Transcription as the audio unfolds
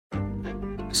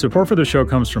Support for the show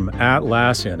comes from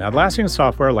Atlassian. Atlassian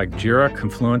software like Jira,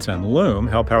 Confluence, and Loom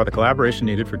help power the collaboration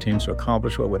needed for teams to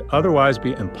accomplish what would otherwise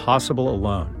be impossible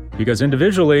alone. Because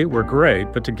individually, we're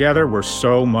great, but together, we're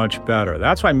so much better.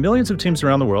 That's why millions of teams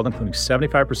around the world, including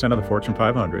 75% of the Fortune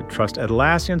 500, trust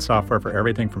Atlassian software for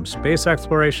everything from space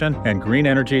exploration and green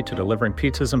energy to delivering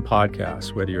pizzas and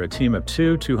podcasts. Whether you're a team of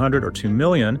 2, 200, or 2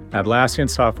 million, Atlassian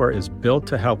software is built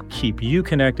to help keep you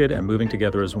connected and moving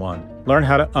together as one. Learn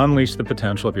how to unleash the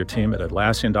potential of your team at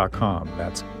Atlassian.com.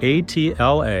 That's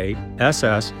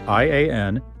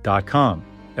Atlassian.com.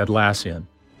 Atlassian.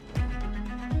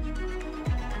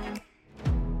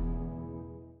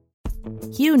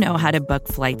 You know how to book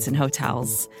flights and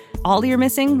hotels. All you're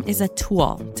missing is a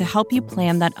tool to help you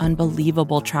plan that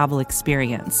unbelievable travel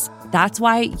experience. That's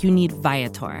why you need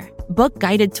Viator. Book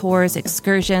guided tours,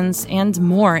 excursions, and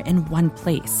more in one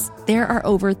place. There are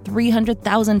over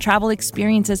 300,000 travel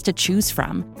experiences to choose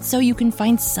from, so you can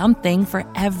find something for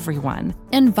everyone.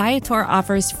 And Viator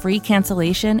offers free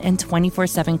cancellation and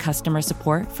 24/7 customer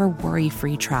support for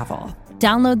worry-free travel.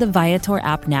 Download the Viator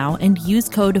app now and use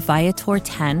code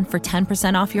Viator10 for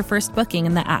 10% off your first booking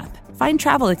in the app. Find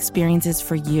travel experiences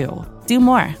for you. Do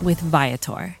more with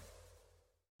Viator.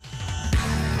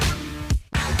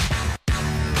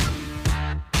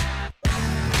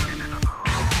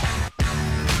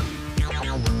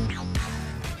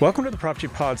 Welcome to the Prop G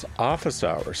Pod's Office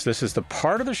Hours. This is the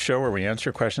part of the show where we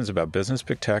answer questions about business,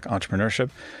 big tech,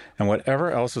 entrepreneurship, and whatever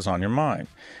else is on your mind.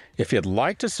 If you'd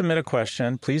like to submit a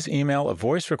question, please email a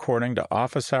voice recording to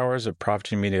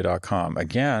officehours@propgmedia.com.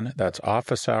 Again, that's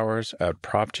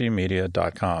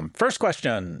officehours@propgmedia.com. First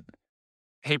question.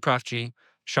 Hey, Prof G.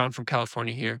 Sean from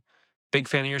California here. Big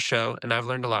fan of your show, and I've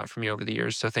learned a lot from you over the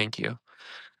years, so thank you.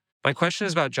 My question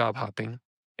is about job hopping.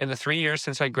 In the 3 years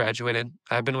since I graduated,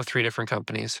 I've been with 3 different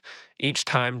companies, each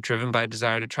time driven by a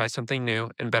desire to try something new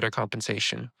and better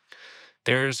compensation.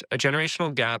 There's a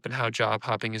generational gap in how job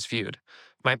hopping is viewed.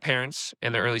 My parents,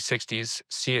 in their early 60s,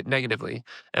 see it negatively,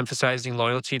 emphasizing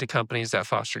loyalty to companies that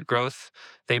fostered growth.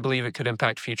 They believe it could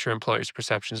impact future employers'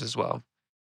 perceptions as well.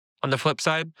 On the flip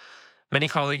side, many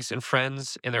colleagues and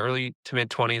friends in their early to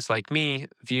mid-20s like me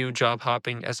view job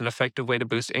hopping as an effective way to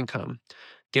boost income.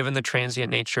 Given the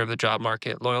transient nature of the job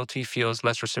market, loyalty feels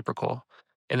less reciprocal.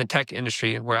 In the tech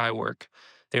industry where I work,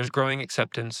 there's growing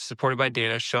acceptance supported by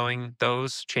data showing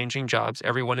those changing jobs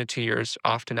every 1 to 2 years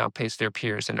often outpace their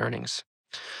peers in earnings.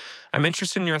 I'm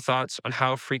interested in your thoughts on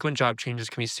how frequent job changes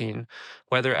can be seen,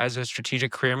 whether as a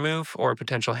strategic career move or a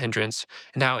potential hindrance,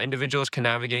 and how individuals can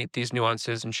navigate these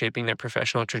nuances in shaping their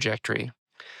professional trajectory.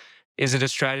 Is it a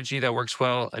strategy that works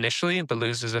well initially but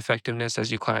loses effectiveness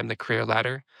as you climb the career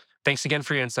ladder? Thanks again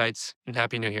for your insights, and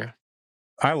Happy New Year.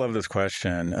 I love this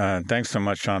question. Thanks so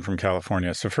much, Sean from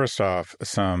California. So first off,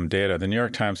 some data. The New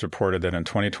York Times reported that in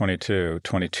 2022,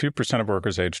 22% of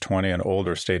workers aged 20 and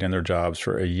older stayed in their jobs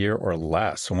for a year or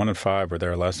less. So 1 in 5 were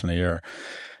there less than a year.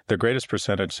 The greatest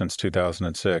percentage since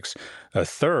 2006. A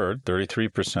third,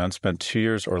 33%, spent 2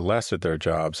 years or less at their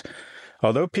jobs.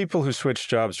 Although people who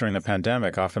switched jobs during the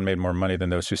pandemic often made more money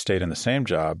than those who stayed in the same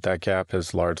job, that gap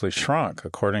has largely shrunk.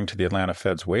 According to the Atlanta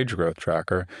Fed's wage growth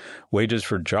tracker, wages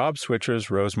for job switchers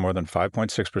rose more than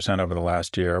 5.6% over the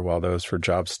last year, while those for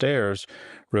job stayers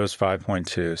rose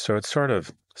 5.2%. So it's sort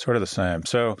of the same.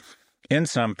 So in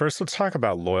sum, first let's talk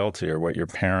about loyalty, or what your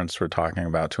parents were talking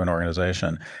about, to an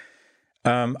organization.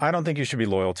 I don't think you should be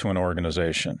loyal to an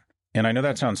organization. And I know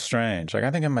that sounds strange. Like,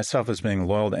 I think of myself as being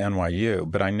loyal to NYU,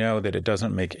 but I know that it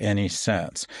doesn't make any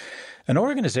sense. An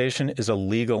organization is a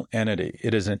legal entity.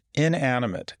 It is an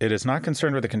inanimate. It is not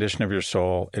concerned with the condition of your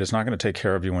soul. It is not going to take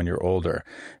care of you when you're older.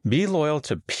 Be loyal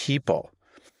to people.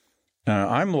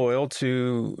 I'm loyal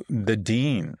to the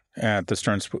dean at the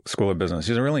Stern School of Business.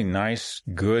 He's a really nice,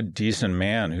 good, decent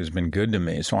man who's been good to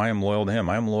me. So I am loyal to him.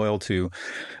 I'm loyal to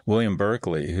William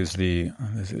Berkeley, who's the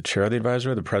chair of the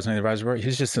advisory, the president of the advisory board.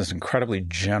 He's just this incredibly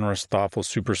generous, thoughtful,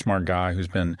 super smart guy who's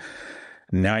been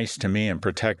nice to me and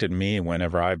protected me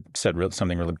whenever I said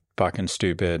something really fucking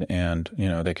stupid, and,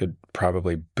 they could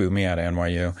probably boo me out of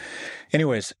NYU.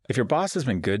 Anyways, if your boss has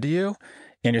been good to you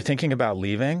and you're thinking about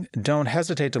leaving, don't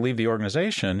hesitate to leave the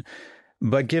organization,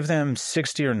 but give them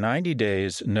 60 or 90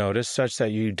 days notice such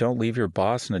that you don't leave your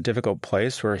boss in a difficult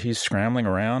place where he's scrambling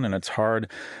around and it's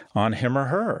hard on him or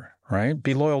her, right?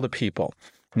 Be loyal to people.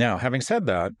 Now, having said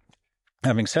that,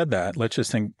 let's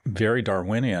just think very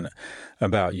Darwinian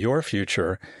about your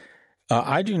future.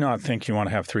 I do not think you want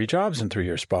to have 3 jobs in 3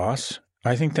 years, boss.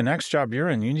 I think the next job you're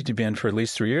in, you need to be in for at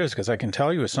least 3 years, because I can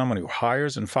tell you, as someone who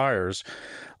hires and fires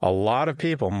a lot of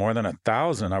people, more than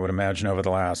 1,000, I would imagine, over the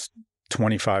last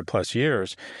 25 plus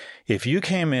years. If you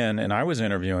came in and I was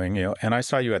interviewing you and I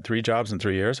saw you had 3 jobs in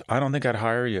 3 years, I don't think I'd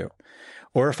hire you.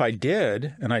 Or if I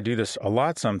did, and I do this a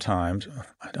lot sometimes,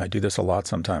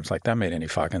 like that made any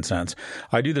fucking sense.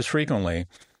 I do this frequently.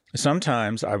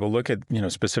 Sometimes I will look at,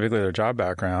 specifically their job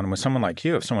background. And with someone like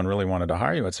you, if someone really wanted to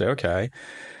hire you, I'd say, okay,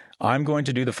 I'm going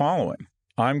to do the following.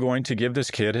 I'm going to give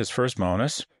this kid his first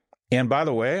bonus. And by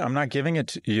the way, I'm not giving it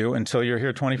to you until you're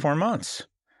here 24 months.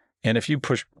 And if you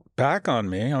push back on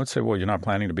me, I would say, well, you're not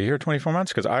planning to be here 24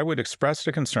 months? Because I would express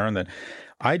the concern that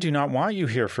I do not want you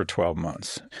here for 12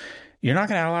 months. You're not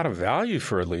going to add a lot of value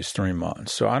for at least 3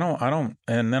 months. So I don't,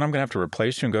 and then I'm going to have to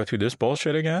replace you and go through this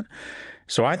bullshit again.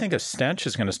 So I think a stench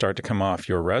is going to start to come off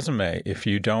your resume if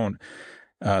you don't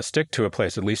stick to a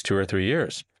place at least 2 or 3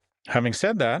 years. Having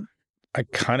said that, I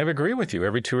kind of agree with you.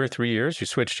 Every 2 or 3 years, you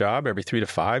switch job. Every 3 to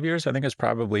 5 years, I think is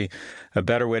probably a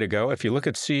better way to go. If you look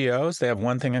at CEOs, they have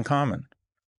one thing in common.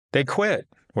 They quit.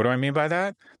 What do I mean by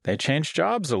that? They change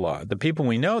jobs a lot. The people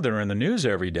we know that are in the news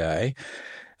every day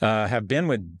have been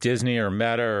with Disney or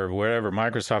Meta or wherever,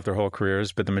 Microsoft, their whole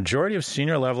careers, but the majority of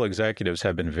senior level executives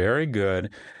have been very good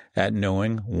at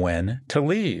knowing when to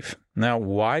leave. Now,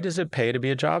 why does it pay to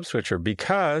be a job switcher?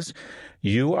 Because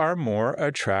you are more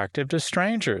attractive to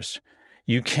strangers.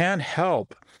 You can't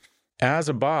help as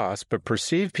a boss but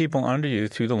perceive people under you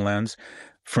through the lens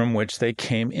from which they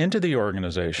came into the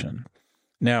organization.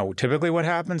 Now, typically what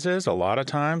happens is a lot of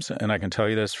times, and I can tell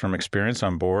you this from experience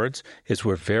on boards, is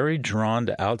we're very drawn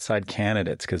to outside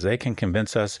candidates because they can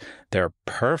convince us they're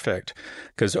perfect.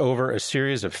 Because over a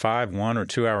series of 5, 1 or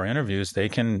 2 hour interviews, they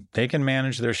can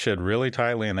manage their shit really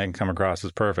tightly and they can come across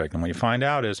as perfect. And what you find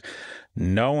out is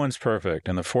no one's perfect.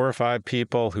 And the 4 or 5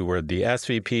 people who were the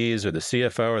SVPs or the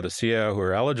CFO or the CEO who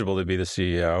are eligible to be the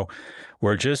CEO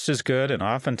were just as good and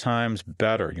oftentimes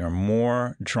better. You're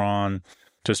more drawn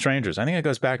to strangers. I think it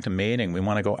goes back to mating. We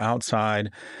want to go outside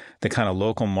the kind of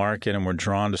local market and we're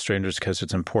drawn to strangers because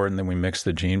it's important that we mix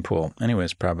the gene pool.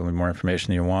 Anyways, probably more information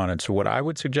than you wanted. So what I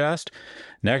would suggest,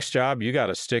 next job, you got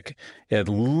to stick at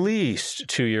least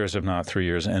 2 years, if not 3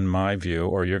 years, in my view,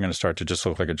 or you're going to start to just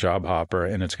look like a job hopper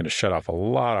and it's going to shut off a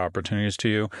lot of opportunities to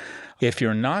you. If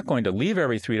you're not going to leave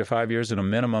every 3 to 5 years, at a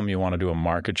minimum, you want to do a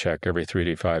market check every 3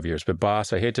 to 5 years. But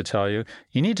boss, I hate to tell you,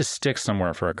 you need to stick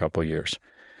somewhere for a couple of years.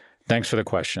 Thanks for the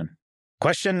question.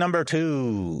 Question number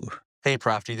 2. Hey,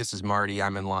 Prof G, this is Marty.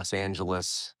 I'm in Los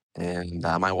Angeles, and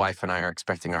my wife and I are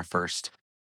expecting our first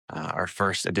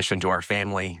addition to our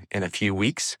family in a few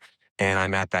weeks. And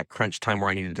I'm at that crunch time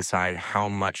where I need to decide how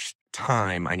much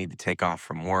time I need to take off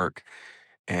from work.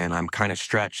 And I'm kind of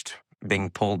stretched,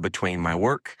 being pulled between my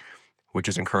work, which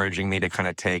is encouraging me to kind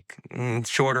of take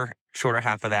shorter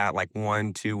half of that, like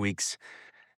 1, 2 weeks.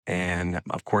 And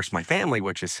of course, my family,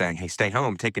 which is saying, hey, stay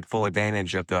home, take it full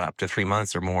advantage of the up to 3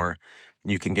 months or more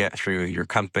you can get through your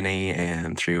company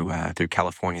and through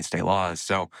California state laws.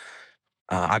 So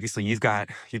obviously, you've got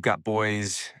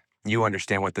boys. You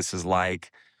understand what this is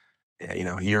like.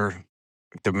 You're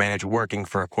the manager working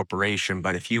for a corporation.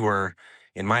 But if you were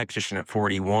in my position at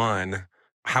 41,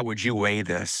 how would you weigh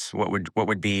this? What would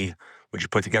you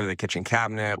put together the kitchen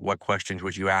cabinet? What questions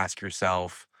would you ask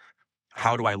yourself?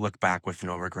 How do I look back with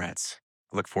no regrets?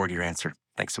 I look forward to your answer.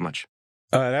 Thanks so much.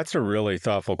 That's a really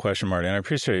thoughtful question, Marty, and I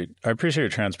appreciate your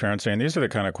transparency. And these are the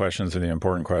kind of questions that are the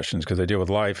important questions because they deal with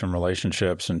life and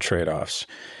relationships and trade-offs.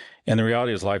 And the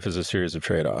reality is life is a series of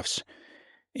trade-offs.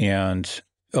 And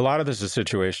a lot of this is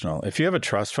situational. If you have a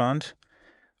trust fund,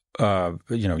 you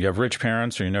have rich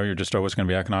parents or you're just always going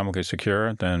to be economically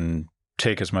secure, then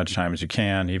take as much time as you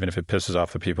can, even if it pisses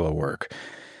off the people at work.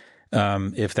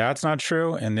 If that's not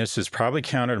true, and this is probably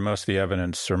counter to most of the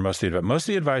evidence or most of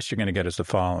the advice you're going to get is the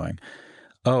following.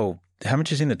 Oh, haven't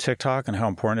you seen the TikTok and how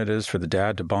important it is for the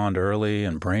dad to bond early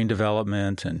and brain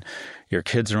development and your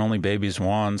kids are only babies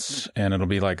once and it'll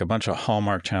be like a bunch of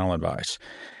Hallmark Channel advice.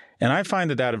 And I find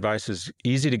that advice is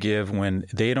easy to give when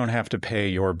they don't have to pay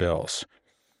your bills.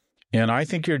 And I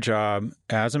think your job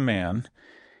as a man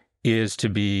is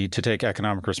to take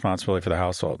economic responsibility for the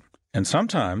household. And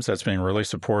sometimes that's being really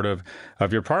supportive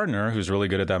of your partner who's really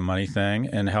good at that money thing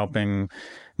and helping.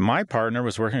 My partner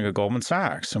was working at Goldman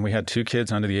Sachs and we had 2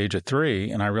 kids under the age of 3.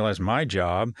 And I realized my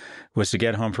job was to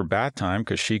get home for bath time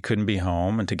because she couldn't be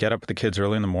home and to get up with the kids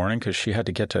early in the morning because she had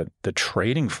to get to the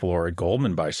trading floor at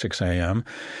Goldman by 6 a.m.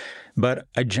 But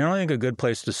I generally think a good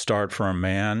place to start for a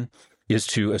man is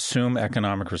to assume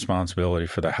economic responsibility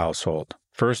for the household,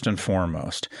 first and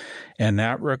foremost. And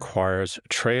that requires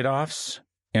trade-offs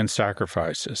and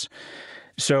sacrifices.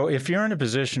 So if you're in a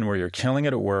position where you're killing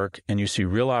it at work and you see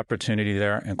real opportunity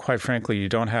there, and quite frankly, you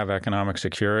don't have economic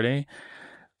security,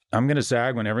 I'm going to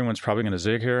zag when everyone's probably going to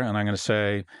zig here, and I'm going to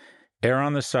say, err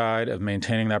on the side of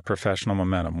maintaining that professional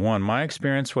momentum. One, my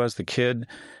experience was the kid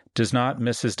does not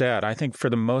miss his dad. I think for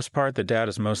the most part, the dad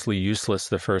is mostly useless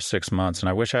the first 6 months. And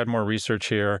I wish I had more research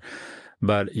here,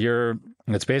 but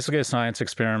it's basically a science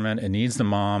experiment. It needs the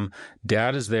mom.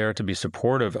 Dad is there to be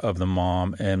supportive of the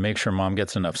mom and make sure mom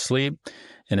gets enough sleep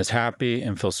and is happy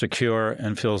and feels secure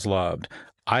and feels loved.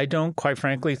 I don't, quite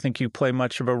frankly, think you play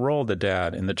much of a role, the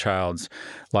dad, in the child's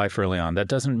life early on. That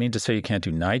doesn't mean to say you can't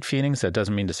do night feedings. That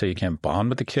doesn't mean to say you can't bond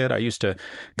with the kid. I used to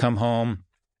come home.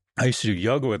 I used to do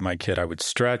yoga with my kid. I would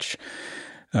stretch.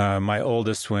 My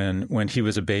oldest, when he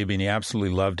was a baby, and he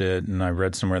absolutely loved it, and I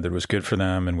read somewhere that it was good for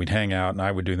them, and we'd hang out, and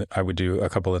I would do a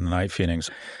couple of the night feedings.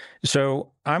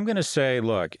 So I'm going to say,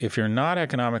 look, if you're not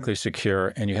economically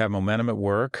secure and you have momentum at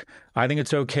work, I think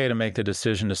it's okay to make the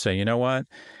decision to say, you know what?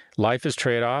 Life is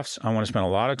trade-offs. I want to spend a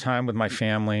lot of time with my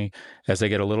family as they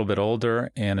get a little bit older.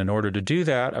 And in order to do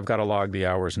that, I've got to log the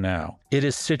hours now. It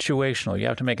is situational. You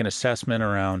have to make an assessment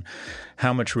around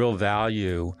how much real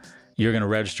value you're going to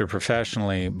register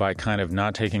professionally by kind of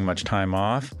not taking much time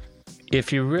off. If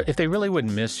they really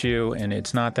wouldn't miss you and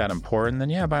it's not that important, then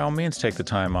yeah, by all means, take the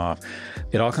time off.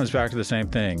 It all comes back to the same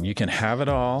thing. You can have it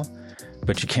all,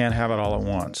 but you can't have it all at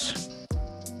once.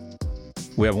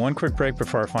 We have one quick break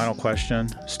before our final question.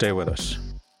 Stay with us.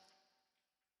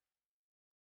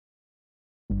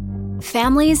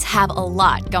 Families have a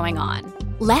lot going on.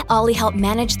 Let Ollie help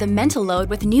manage the mental load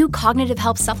with new cognitive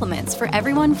health supplements for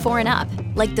everyone 4 and up,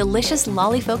 like delicious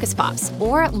Lolly Focus Pops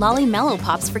or Lolly Mellow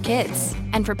Pops for kids.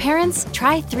 And for parents,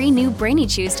 try 3 new Brainy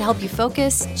Chews to help you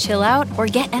focus, chill out, or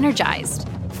get energized.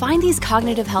 Find these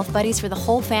cognitive health buddies for the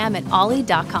whole fam at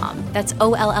ollie.com. That's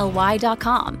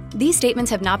OLLY.com. These statements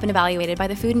have not been evaluated by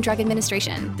the Food and Drug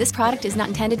Administration. This product is not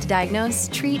intended to diagnose,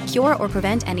 treat, cure, or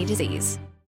prevent any disease.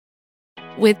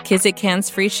 With Kizik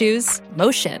hands-free shoes,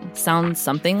 motion sounds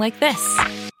something like this.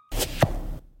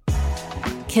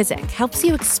 Kizik helps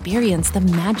you experience the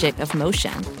magic of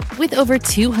motion. With over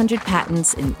 200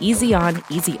 patents and easy-on,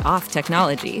 easy-off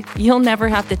technology, you'll never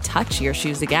have to touch your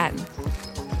shoes again.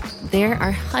 There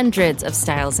are hundreds of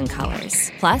styles and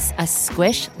colors, plus a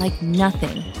squish like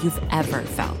nothing you've ever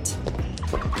felt.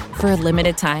 For a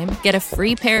limited time, get a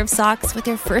free pair of socks with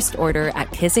your first order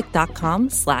at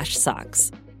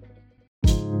kizik.com/socks.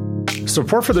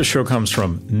 Support for the show comes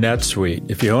from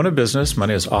NetSuite. If you own a business,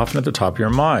 money is often at the top of your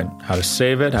mind. How to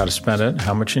save it, how to spend it,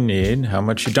 how much you need, how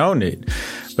much you don't need.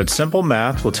 But simple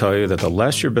math will tell you that the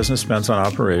less your business spends on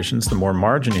operations, the more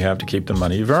margin you have to keep the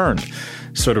money you've earned.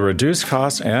 So to reduce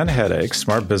costs and headaches,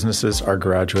 smart businesses are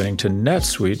graduating to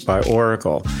NetSuite by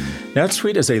Oracle.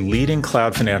 NetSuite is a leading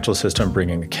cloud financial system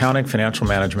bringing accounting, financial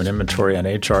management, inventory, and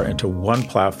HR into one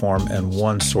platform and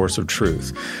one source of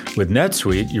truth. With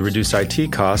NetSuite, you reduce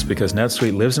IT costs because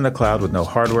NetSuite lives in the cloud with no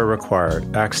hardware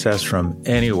required, access from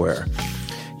anywhere.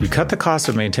 You cut the cost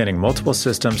of maintaining multiple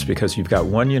systems because you've got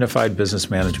one unified business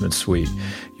management suite.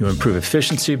 You improve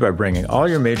efficiency by bringing all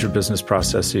your major business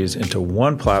processes into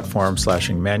one platform,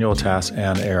 slashing manual tasks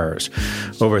and errors.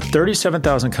 Over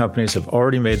 37,000 companies have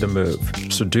already made the move.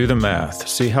 So do the math.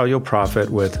 See how you'll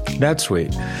profit with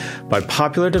NetSuite. By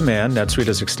popular demand, NetSuite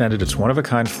has extended its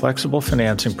one-of-a-kind flexible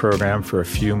financing program for a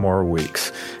few more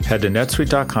weeks. Head to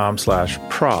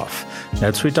netsuite.com/prof.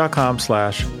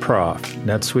 netsuite.com/prof.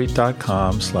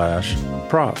 netsuite.com/prof.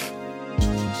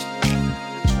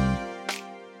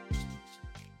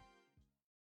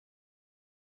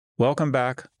 Welcome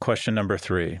back. Question number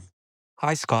 3.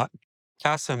 Hi, Scott.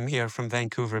 Kasim here from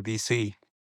Vancouver, BC.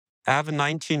 I have a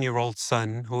 19-year-old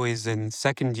son who is in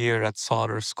second year at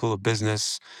Sauder School of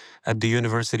Business at the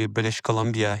University of British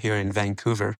Columbia here in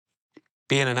Vancouver.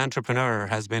 Being an entrepreneur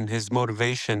has been his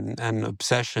motivation and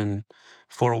obsession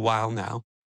for a while now,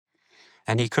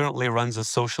 and he currently runs a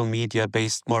social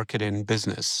media-based marketing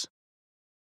business.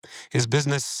 His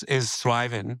business is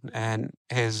thriving, and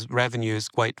his revenue is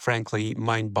quite frankly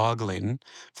mind-boggling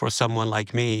for someone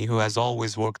like me who has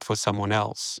always worked for someone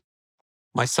else.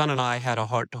 My son and I had a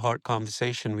heart-to-heart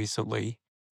conversation recently,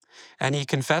 and he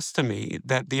confessed to me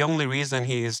that the only reason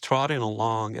he is trotting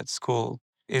along at school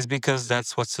is because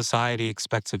that's what society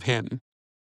expects of him.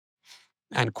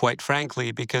 And quite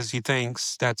frankly, because he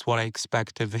thinks that's what I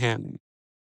expect of him.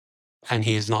 And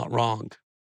he is not wrong.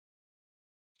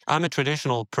 I'm a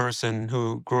traditional person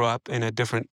who grew up in a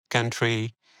different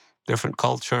country, different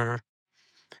culture,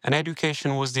 and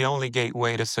education was the only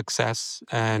gateway to success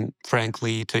and,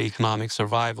 frankly, to economic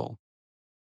survival.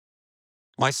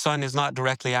 My son is not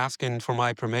directly asking for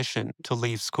my permission to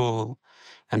leave school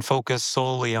and focus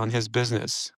solely on his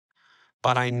business,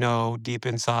 but I know deep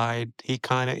inside he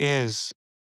kind of is.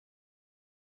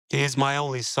 He is my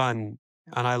only son,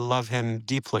 and I love him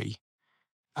deeply,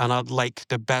 and I'd like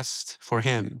the best for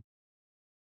him.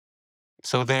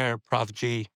 So there, Prof.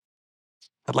 G,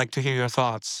 I'd like to hear your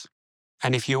thoughts.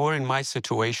 And if you were in my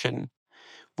situation,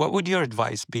 what would your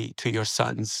advice be to your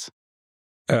sons?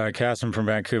 Cassim from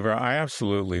Vancouver, I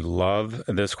absolutely love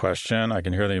this question. I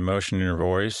can hear the emotion in your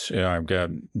voice. I've got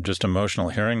just emotional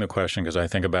hearing the question because I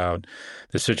think about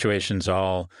the situations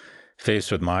I'll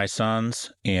face with my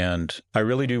sons, and I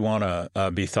really do want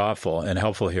to be thoughtful and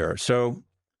helpful here. So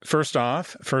first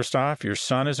off, your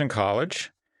son is in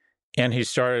college, and he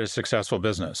started a successful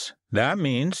business. That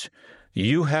means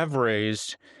you have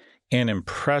raised an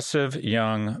impressive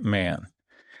young man.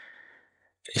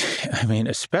 I mean,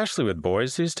 especially with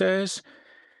boys these days.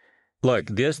 Look,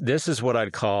 this is what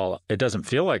I'd call, it doesn't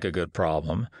feel like a good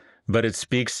problem, but it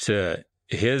speaks to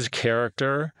his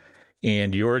character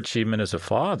and your achievement as a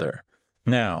father.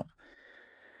 Now,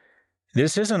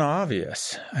 this isn't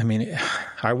obvious. I mean,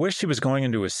 I wish he was going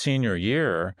into his senior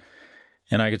year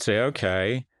and I could say,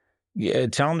 okay,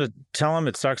 tell him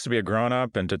it sucks to be a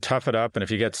grown-up and to tough it up, and if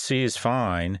he gets C's,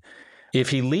 fine. If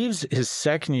he leaves his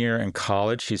second year in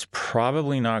college, he's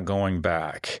probably not going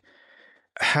back.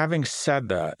 Having said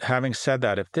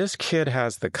that, if this kid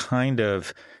has the kind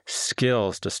of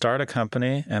skills to start a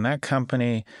company and that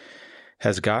company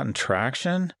has gotten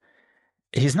traction,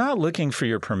 he's not looking for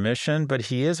your permission, but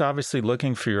he is obviously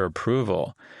looking for your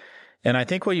approval. And I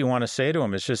think what you want to say to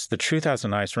him is just the truth has a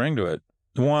nice ring to it.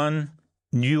 One,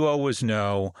 you always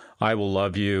know I will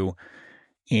love you,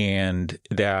 and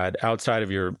that outside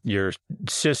of your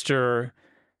sister,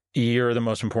 you're the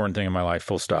most important thing in my life,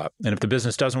 full stop. And if the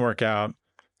business doesn't work out,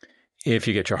 if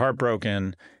you get your heart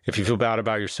broken, if you feel bad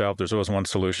about yourself, there's always one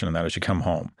solution, and that is you come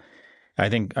home. I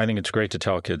think it's great to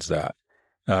tell kids that,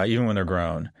 even when they're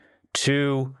grown.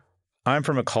 Two, I'm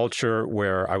from a culture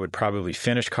where I would probably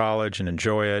finish college and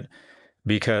enjoy it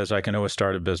because I can always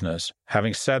start a business.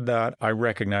 Having said that, I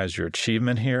recognize your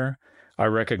achievement here. I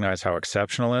recognize how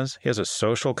exceptional it is. He has a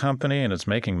social company and it's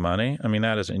making money. I mean,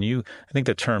 that is, and I think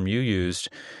the term you used,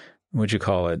 what'd you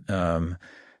call it?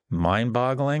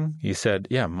 Mind-boggling? You said,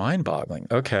 yeah, mind-boggling.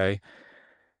 Okay.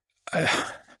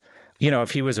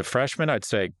 If he was a freshman, I'd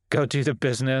say, go do the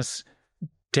business,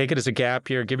 take it as a gap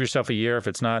year, give yourself a year. If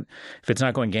it's not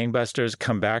going gangbusters,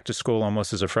 come back to school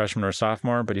almost as a freshman or a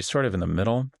sophomore, but he's sort of in the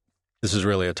middle. This is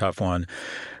really a tough one.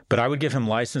 But I would give him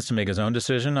license to make his own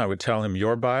decision. I would tell him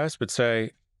your bias, but say,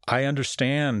 I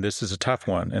understand this is a tough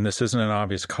one and this isn't an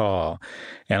obvious call,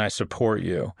 and I support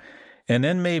you. And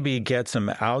then maybe get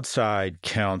some outside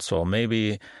counsel.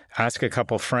 Maybe ask a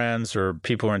couple friends or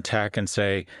people who are in tech and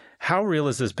say, how real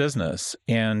is this business?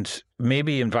 And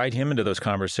maybe invite him into those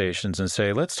conversations and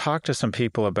say, let's talk to some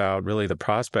people about really the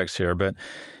prospects here. But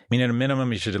I mean, at a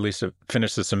minimum, he should at least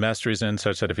finish the semester he's in,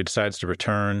 such that if he decides to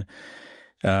return,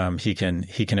 he can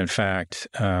in fact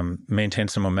maintain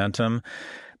some momentum.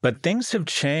 But things have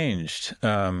changed,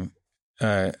 Kasim,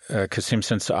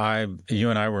 since you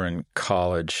and I were in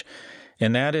college.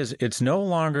 And that is, it's no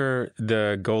longer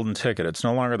the golden ticket. It's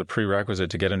no longer the prerequisite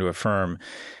to get into a firm.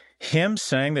 Him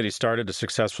saying that he started a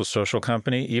successful social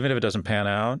company, even if it doesn't pan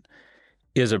out,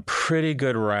 is a pretty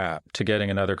good wrap to getting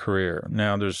another career.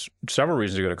 Now, there's several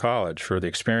reasons to go to college: for the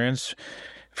experience,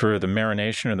 for the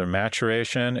marination or the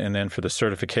maturation, and then for the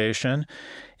certification.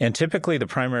 And typically the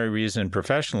primary reason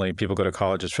professionally people go to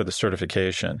college is for the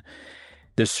certification.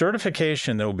 The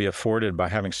certification that will be afforded by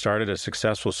having started a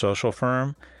successful social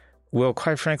firm will,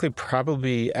 quite frankly,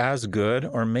 probably be as good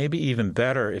or maybe even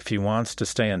better if he wants to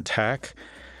stay in tech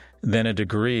than a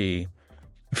degree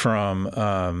from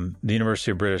the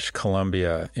University of British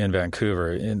Columbia in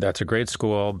Vancouver. And that's a great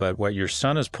school, but what your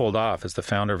son has pulled off as the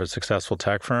founder of a successful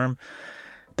tech firm,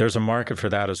 there's a market for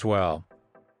that as well.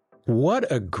 What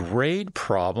a great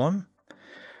problem.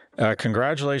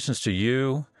 Congratulations to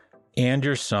you and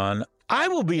your son. I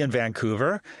will be in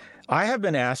Vancouver. I have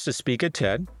been asked to speak at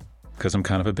TED because I'm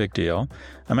kind of a big deal.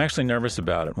 I'm actually nervous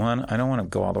about it. One, I don't want to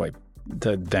go all the way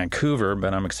to Vancouver,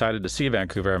 but I'm excited to see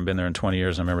Vancouver. I haven't been there in 20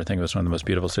 years. I remember thinking it was one of the most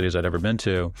beautiful cities I'd ever been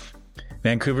to.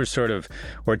 Vancouver's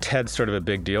TED's sort of a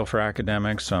big deal for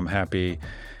academics, so I'm happy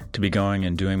to be going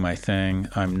and doing my thing.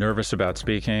 I'm nervous about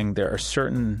speaking. I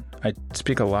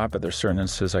speak a lot, but there's certain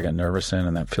instances I get nervous in,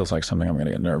 and that feels like something I'm going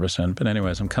to get nervous in. But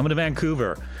anyways, I'm coming to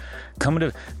Vancouver, coming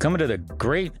to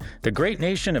the great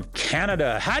nation of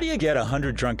Canada. How do you get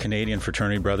 100 drunk Canadian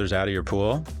fraternity brothers out of your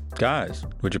pool? Guys,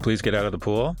 would you please get out of the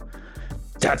pool?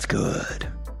 That's good.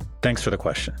 Thanks for the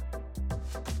question.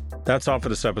 That's all for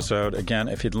this episode. Again,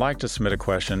 if you'd like to submit a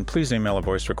question, please email a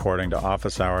voice recording to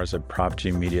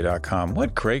officehours@propgmedia.com.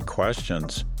 What great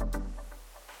questions.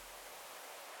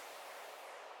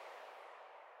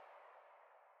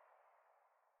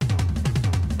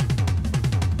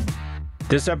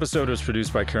 This episode was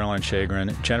produced by Caroline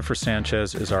Chagrin. Jennifer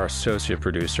Sanchez is our associate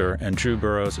producer, and Drew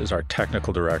Burrows is our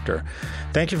technical director.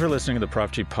 Thank you for listening to the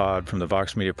Prof G Pod from the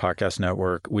Vox Media Podcast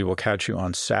Network. We will catch you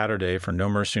on Saturday for No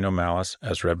Mercy, No Malice,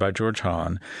 as read by George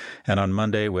Hahn, and on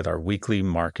Monday with our weekly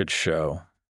market show.